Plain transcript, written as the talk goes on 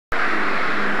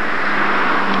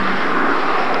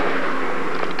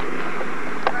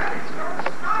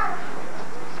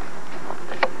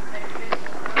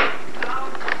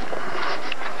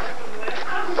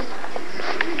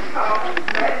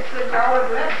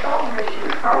told me she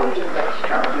told you that she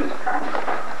told you.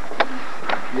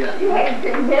 Yeah. She hadn't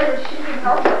been here, she didn't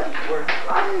know that.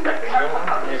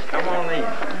 Come on in.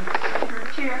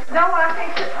 No, I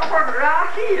think it's over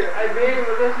right here. Hey, Benny,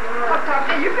 will listen to me. I'm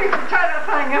talking, you need to turn that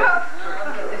thing up.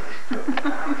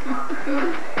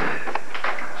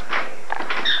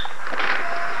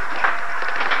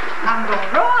 I'm gonna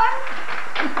run.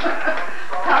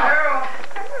 Harold.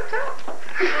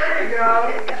 There you go.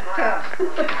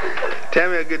 Tell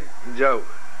me a good joke.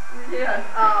 Yeah.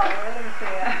 Oh, let me see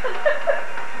that.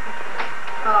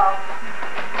 Oh.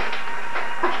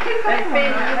 Hey,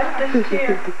 Benny, that's this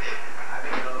chair.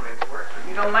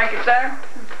 You gonna make it there?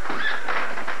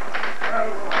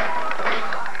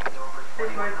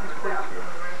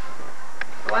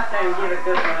 Well, I say get a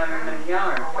good one under the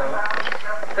yard,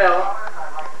 fella.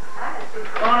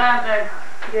 Go on out there,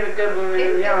 get a good one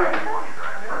in the yard.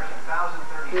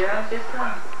 Yeah, just so.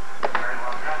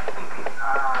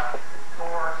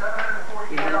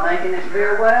 You been making this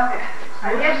beer well?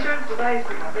 Yes, sir.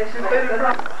 This is good.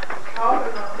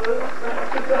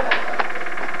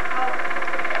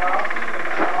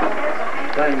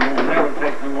 Thing won't never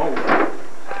take them over.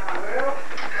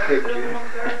 Picture.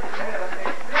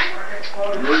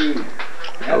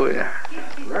 Oh yeah.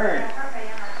 Right.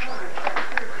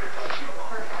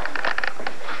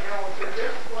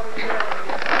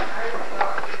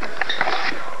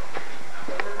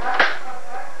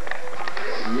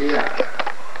 Yeah.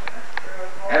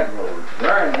 That road's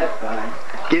burning, that's fine.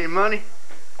 Get any money?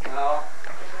 No.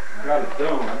 Got it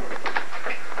done.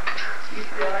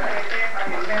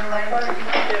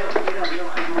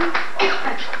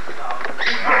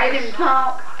 I didn't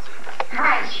talk.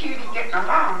 Hi, Judy, getting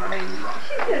along. I mean,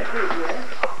 she did pretty good.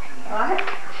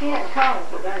 She had talk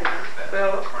today.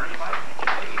 Philip.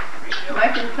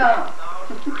 Make him talk.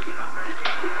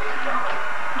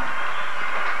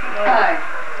 Hi,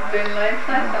 been late,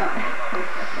 say something.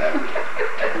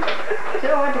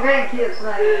 Tell what the grandkids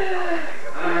say.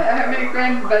 How many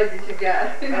grandbabies you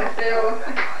got? Do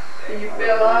you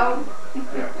feel old?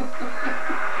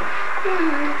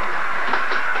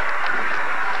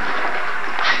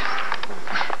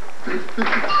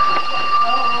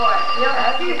 Oh boy,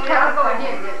 yeah, he's kind of going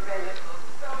in this minute.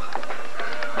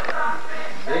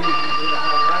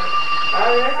 I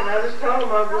reckon, I just told him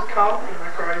I was coughing my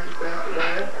crazy self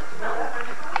today.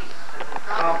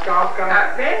 Cough, cough,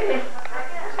 cough. Betty,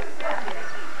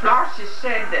 Flossie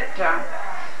said that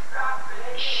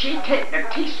she taken a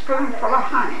teaspoonful of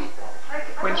honey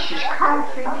when she's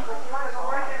coughing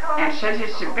and says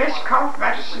it's the best cough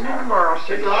medicine in the world.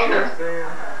 Said It's always sure. been.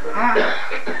 Huh?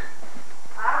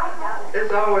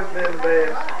 It's always been the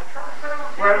best.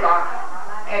 Well,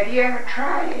 have you ever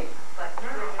tried it?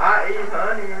 I eat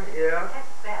honey, yeah.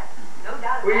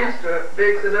 We used to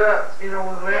mix it up, you know,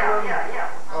 with lemon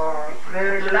or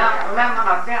vinegar. Lemon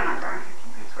or vinegar.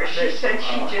 But she said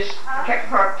she just took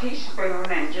her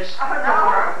teaspoon and just put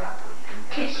a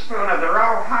teaspoon of the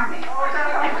raw honey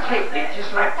and take it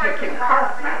just like taking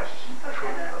cough medicine.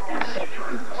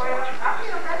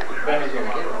 Benny's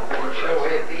gonna get on show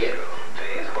it did.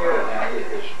 It's good now.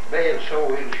 It's bad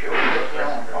so it show it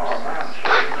on far around.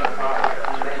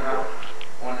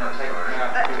 When they take it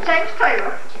out. James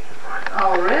Taylor.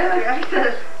 Oh, really? He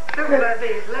says, who will that be?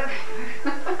 He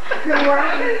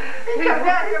come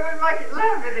down here, we make it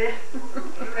lovely then.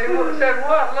 He said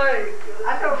what, Lee? I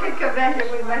told him he'd come down here,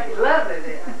 we make it lovely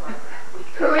then.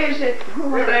 Who is it?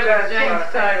 Who is it? James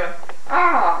Taylor.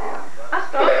 Oh. I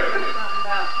started something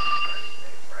about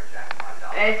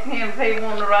asking him if he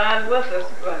wanted to ride with us,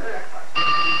 but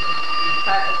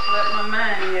I slipped my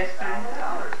mind yesterday.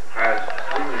 How's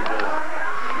Stevie doing?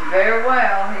 Very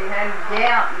well. He had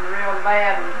gout real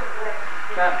bad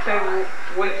about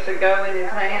 2 weeks ago in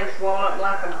his hand, swollen up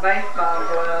like a baseball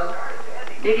glove.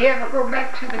 Did he ever go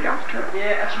back to the doctor?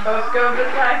 Yeah, I'm supposed to go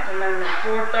this afternoon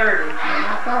at 4:30.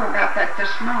 I thought about that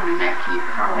this morning after you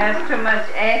called. Has too much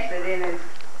acid in his.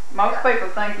 Most people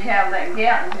think you have that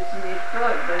gout just in his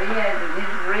foot, but he has it in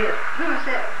his wrist. Who is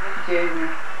that?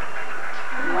 Junior.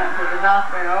 He went to the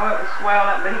doctor and it was swelled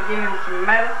up, but he gave him some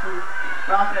medicine,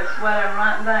 brought that swelling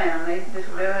right down. He's just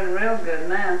doing real good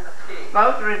now.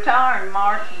 Supposed to retire in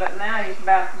March, but now he's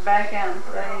about to back out and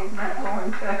say he's not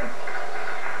going to.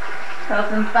 Because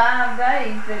in 5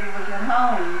 days that he was at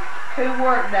home, 2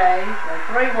 work days, or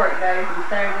 3 work days, and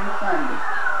Saturday and Sunday.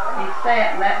 He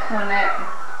sat, and that's when that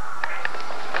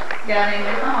got in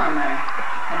his arm there.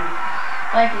 And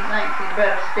I think he thinks he'd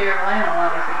better steer around as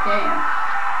long as he can.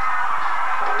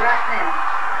 Right now.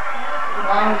 As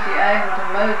long as you're able to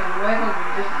move and wiggle, you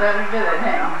just better do it,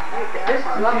 honey. This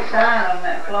is Look sign on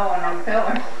that floor and them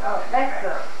pillars. Oh, that's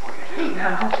the heat.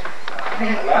 He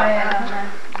pink pad on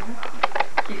there.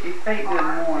 Keep your feet good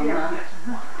and warm, huh?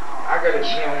 I gotta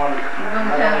see one. You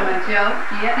gonna tell him a joke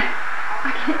yet? I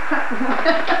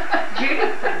can't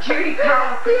talk Judy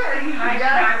called Christine last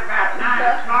night about 9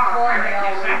 o'clock. I reckon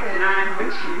it's after 9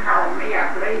 when she called me, I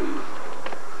believe.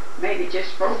 Maybe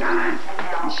just before 9.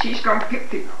 And she's gonna pick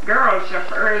the girls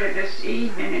up early this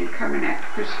evening and coming after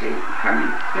Christine, coming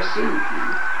this evening.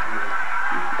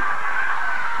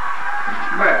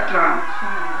 But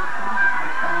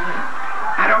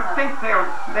I don't think they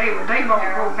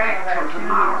won't go back till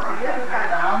tomorrow.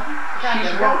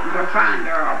 She's wanting to find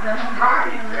her a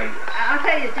party dress. I'll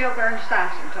tell you a joke Ernest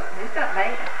Dyson told me. It's not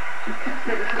bad.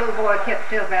 Said this little boy kept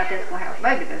telling about this house.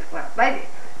 Baby, this house. Baby.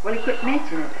 Well, he quit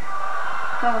mentioning it.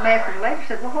 Someone asked him later,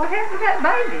 said, well, what happened to that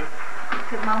baby? He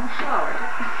said, Mama swallowed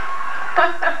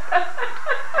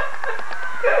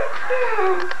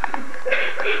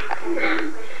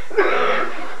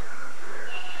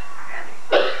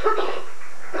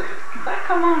They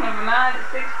come on tonight at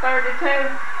 6:32.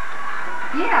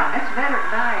 Yeah, that's better at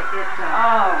night. It's,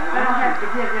 they don't have to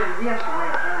give them yesterday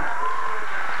at night.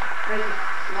 They just,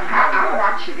 I'll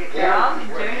watch it. Yeah,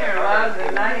 Junior loves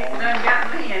it. They done got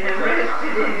me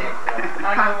interested in it.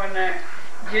 I go in there.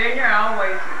 Junior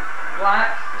always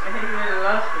likes, he really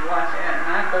loves to watch it. And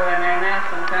I go in there now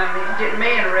sometimes. He's getting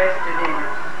me interested in it.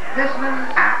 this one,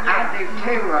 I do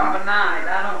too. Overnight,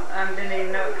 I didn't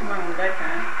even know it come on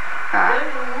daytime.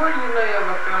 Where you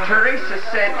live? Teresa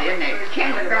said in the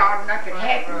kindergarten nothing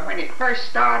happened when it first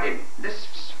started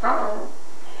this fall.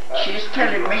 She's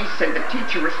telling me, said the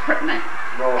teacher was putting the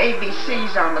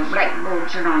ABCs on the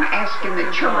blackboards and on asking the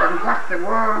children what they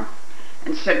were.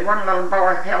 And said one little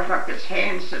boy held up his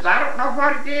hand and says, I don't know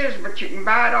what it is, but you can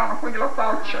buy it on a Wheel of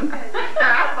Fortune.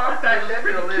 I thought that was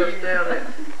pretty cute.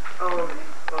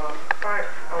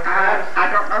 I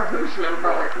don't know whose little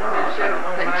boy it was. I don't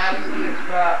think she knew.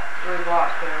 About 3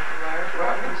 blocks down from there.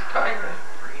 Well, it's tiny.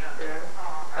 Yeah.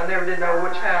 I never did know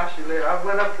which house you lived. I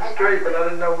went up the street, but I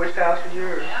didn't know which house was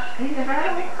yours. he's right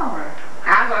on the corner.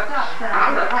 I looked to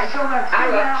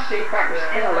see if I could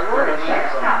spell the word there.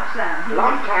 Stop sign. A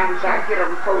lot of times I get them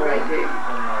before they do.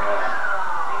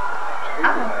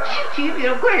 I'm gonna shoot you if you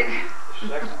don't quit.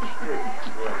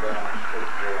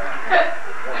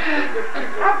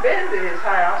 I've been to his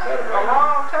house a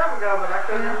long time ago, but I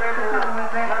couldn't remember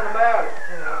nothing about it.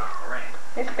 You know.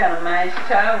 It's got a mashed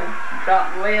toe.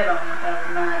 Dropped lead on it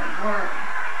overnight at work.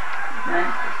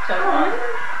 Mashed toe on it.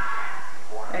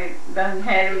 They done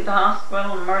had him at the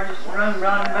hospital, emergency room,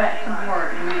 brought him back from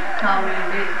work, and went to Tommy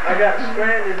and did it. I got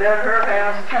stranded down at her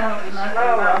house in the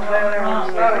snow. I was down there in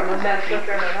the snow, and I sat stuck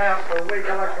in that house for a week.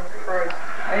 I like them crazy.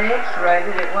 They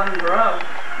x-rayed it, it wasn't broke.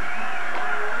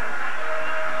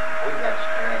 We got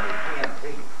stranded 10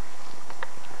 feet.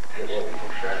 That's what we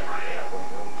were trying to get when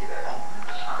we get out.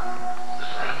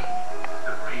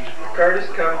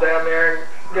 Curtis come down there and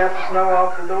got the snow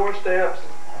off the doorsteps.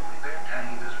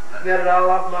 Got it all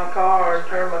off my car and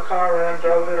turned my car around,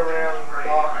 drove it around a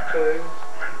block or 2.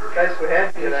 In case we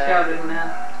had to You get out. showed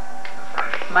enough.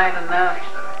 Made enough.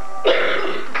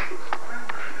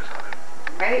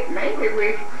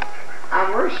 Maybe our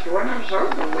worst winter's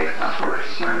over with, I hope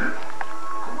soon.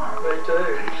 Me too.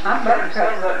 I bet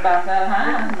trucks up about that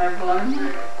high and they're blooming.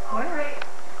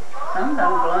 Some of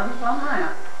them bloom from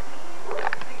out.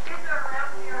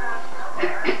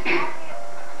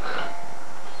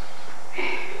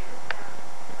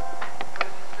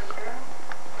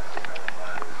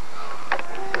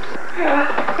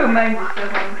 Who made this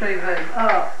stuff on TV?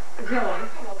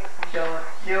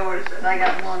 George. They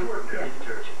got one.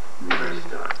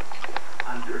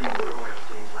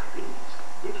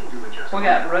 We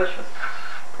got Rufus.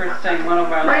 Christine, one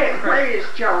of our Where is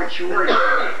George working?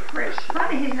 Where's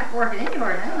Funny, he's not working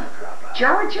anywhere now.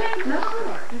 George ain't? No,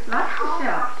 he's lost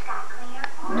himself.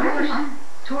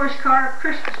 Tourist car,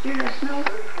 Christmas due to snow.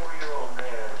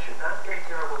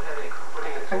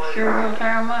 I sure will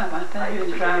tear them up. I tell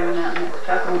you, driving out in that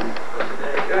stuff.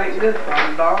 It ain't good for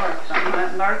them, or something like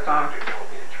that in their car.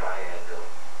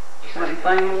 It's the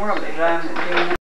thing in the world, they driving it.